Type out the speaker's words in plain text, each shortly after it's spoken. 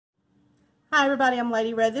Hi everybody, I'm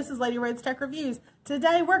Lady Red. This is Lady Red's Tech Reviews.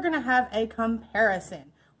 Today we're going to have a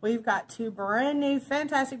comparison. We've got two brand new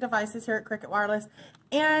fantastic devices here at Cricket Wireless.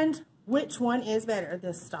 And which one is better?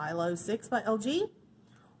 The Stylo 6 by LG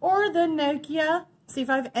or the Nokia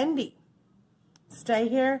C5 Endi? Stay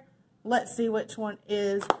here. Let's see which one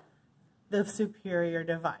is the superior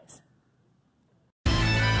device.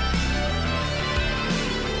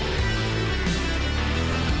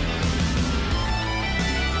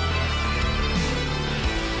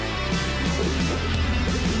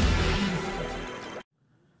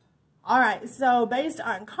 Alright, so based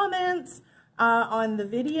on comments on the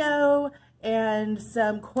video and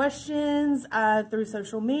some questions through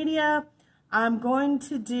social media, I'm going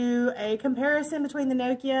to do a comparison between the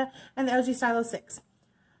Nokia and the LG Stylo 6.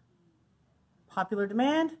 Popular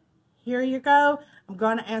demand, here you go. I'm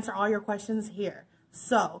going to answer all your questions here.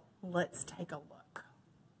 So, let's take a look.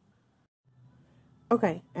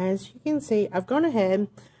 Okay, as you can see, I've gone ahead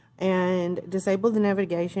and disable the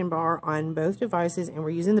navigation bar on both devices, and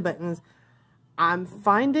we're using the buttons. I'm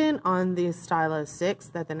finding on the Stylo 6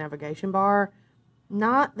 that the navigation bar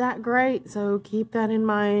not that great, so keep that in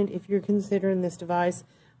mind if you're considering this device.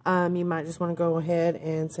 You might just want to go ahead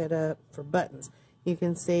and set up for buttons. You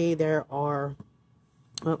can see there are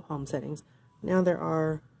home settings. Now there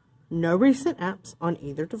are no recent apps on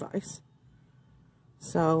either device.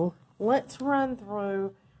 So let's run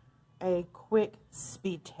through a quick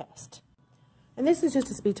speed test. And this is just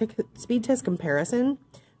a speed test comparison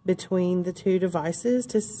between the two devices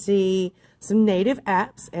to see some native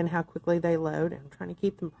apps and how quickly they load. I'm trying to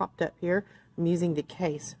keep them propped up here. I'm using the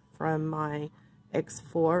case from my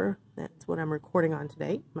X4. That's what I'm recording on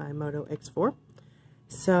today, my Moto X4.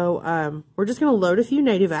 So we're just going to load a few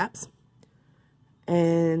native apps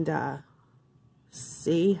and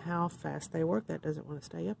see how fast they work. That doesn't want to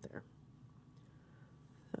stay up there.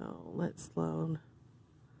 So let's load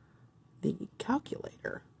the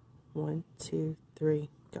calculator. 1, 2, 3,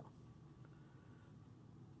 go.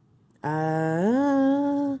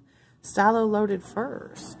 Stylo loaded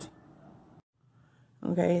first.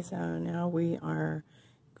 Okay, so now we are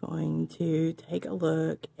going to take a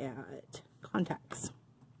look at contacts.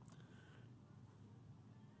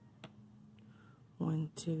 1,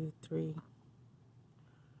 2, 3.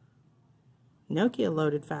 Nokia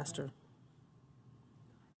loaded faster.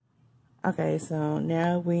 Okay, so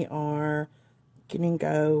now we are going to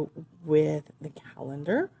go with the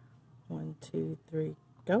calendar. 1, 2, 3,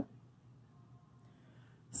 go.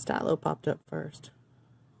 Stylo popped up first.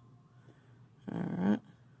 Alright,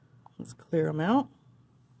 let's clear them out.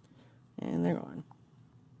 And they're gone.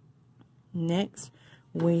 Next,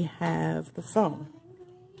 we have the phone.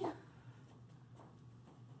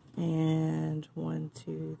 And 1,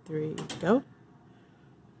 2, 3, go.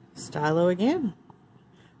 Stylo again.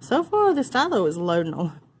 So far, the Stylo is loading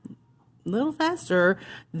a little faster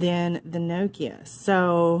than the Nokia.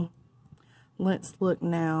 So let's look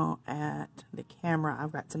now at the camera.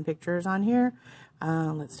 I've got some pictures on here.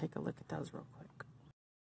 Let's take a look at those real quick.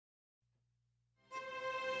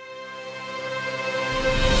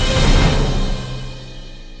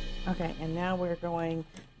 Okay, and now we're going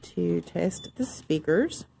to test the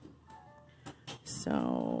speakers.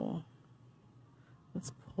 So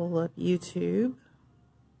let's pull up YouTube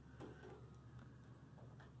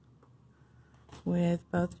with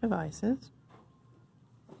both devices.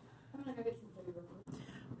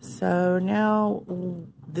 So now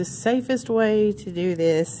the safest way to do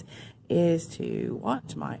this is to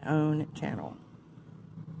watch my own channel.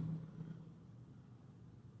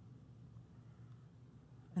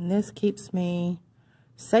 And this keeps me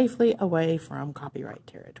safely away from copyright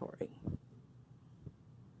territory.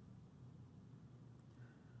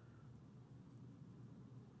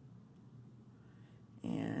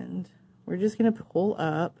 And we're just going to pull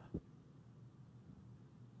up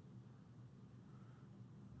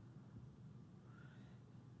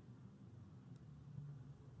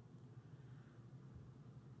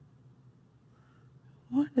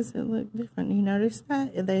why does it look different? You notice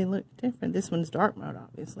that? They look different. This one's dark mode,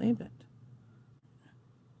 obviously, but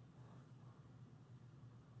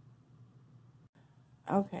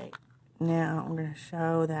okay, now I'm going to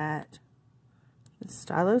show that the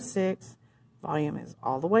Stylo 6 volume is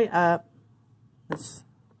all the way up. Let's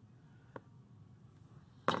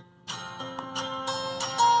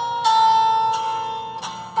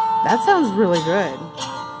that sounds really good.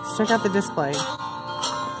 Let's check out the display.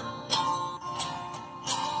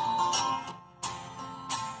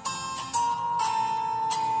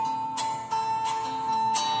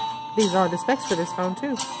 These are the specs for this phone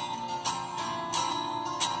too.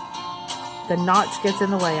 The notch gets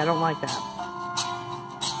in the way. I don't like that.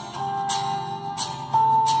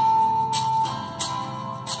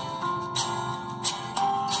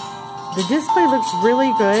 The display looks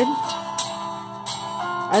really good.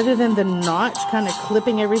 Other than the notch kind of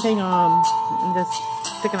clipping everything and just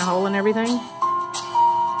sticking a hole in everything.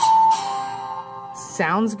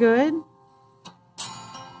 Sounds good.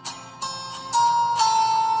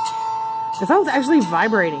 The phone's actually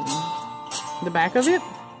vibrating. The back of it.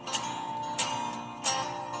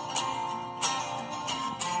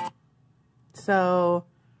 So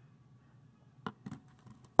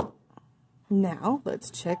now let's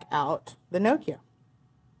check out the Nokia.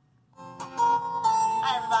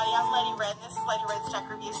 Hi everybody, I'm Lady Red, and this is Lady Red's Tech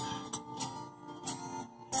Reviews.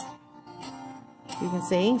 You can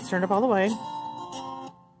see, it's turned up all the way.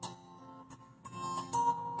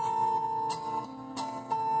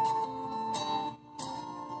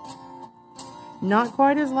 Not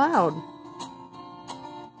quite as loud.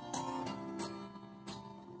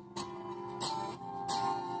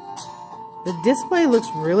 The display looks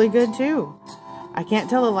really good too. I can't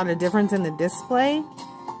tell a lot of difference in the display.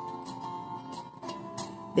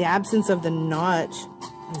 The absence of the notch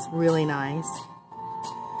is really nice.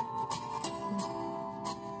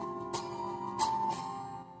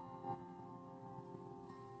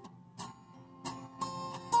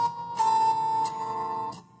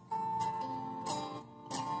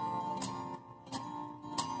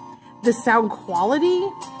 The sound quality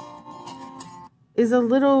is a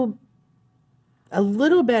little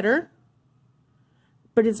better,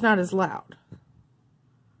 but it's not as loud.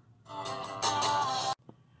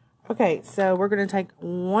 Okay, so we're going to take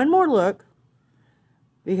one more look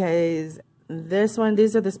because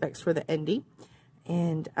these are the specs for the Endi,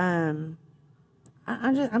 and I'm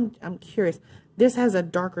curious. This has a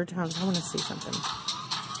darker tone, so I want to see something.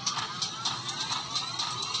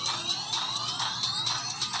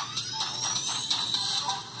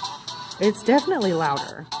 It's definitely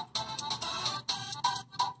louder.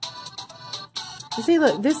 You see,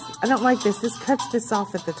 look, this, I don't like this. This cuts this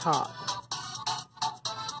off at the top.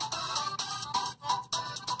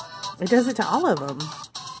 It does it to all of them.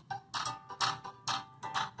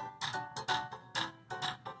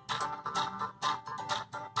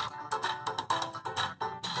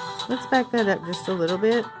 Let's back that up just a little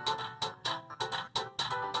bit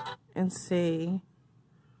and see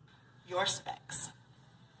Your specs.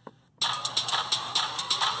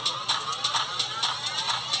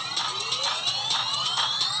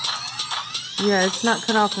 Yeah, it's not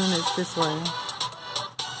cut off when it's this way.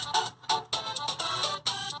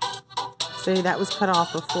 See, that was cut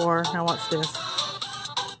off before. Now watch this.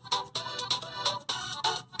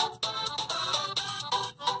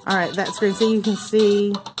 Alright, that screen. So you can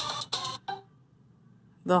see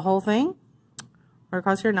the whole thing right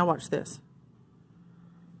across here. Now watch this.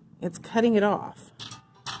 It's cutting it off.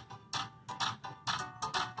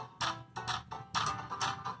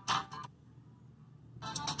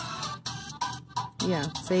 Yeah,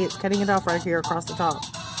 see, it's cutting it off right here across the top.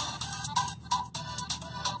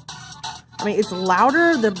 I mean, it's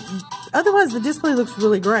louder. Otherwise, the display looks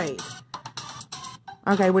really great.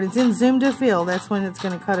 Okay, when it's in zoom to fill, that's when it's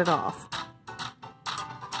going to cut it off.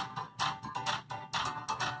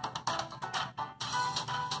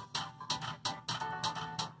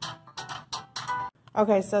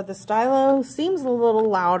 Okay, so the Stylo seems a little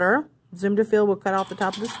louder. Zoom to fill will cut off the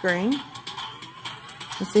top of the screen.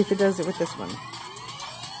 Let's see if it does it with this one.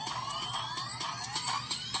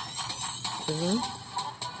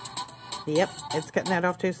 Yep, it's cutting that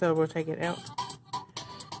off too, so we'll take it out.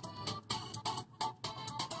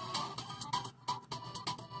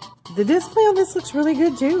 The display on this looks really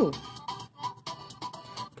good too.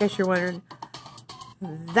 In case you're wondering,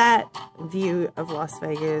 that view of Las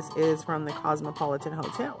Vegas is from the Cosmopolitan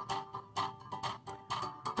Hotel.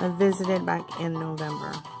 I visited back in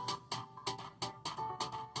November.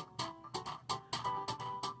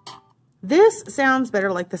 This sounds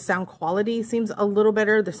better, like the sound quality seems a little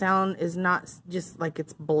better. The sound is not just like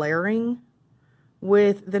it's blaring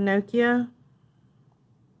with the Nokia.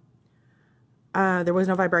 There was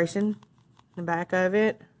no vibration in the back of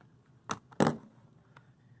it.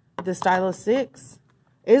 The Stylo 6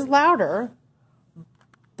 is louder,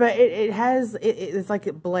 but it's like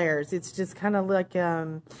it blares. It's just kind of like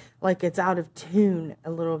it's out of tune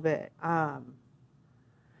a little bit.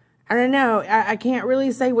 I don't know. I can't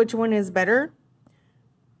really say which one is better.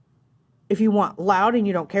 If you want loud and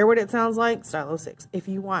you don't care what it sounds like, Stylo 6. If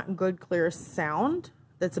you want good, clear sound,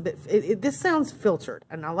 that's a bit... this sounds filtered,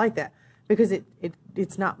 and I like that. Because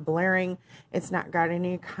it's not blaring. It's not got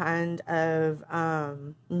any kind of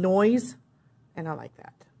noise, and I like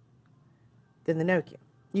that. Then the Nokia.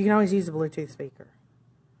 You can always use a Bluetooth speaker.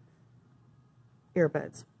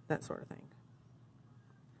 Earbuds, that sort of thing.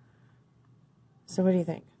 So what do you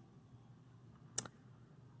think?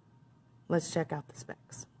 let's check out the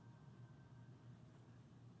specs.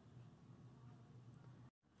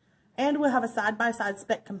 And we'll have a side-by-side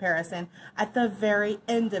spec comparison at the very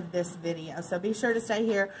end of this video. So be sure to stay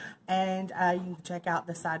here and you can check out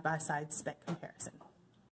the side-by-side spec comparison.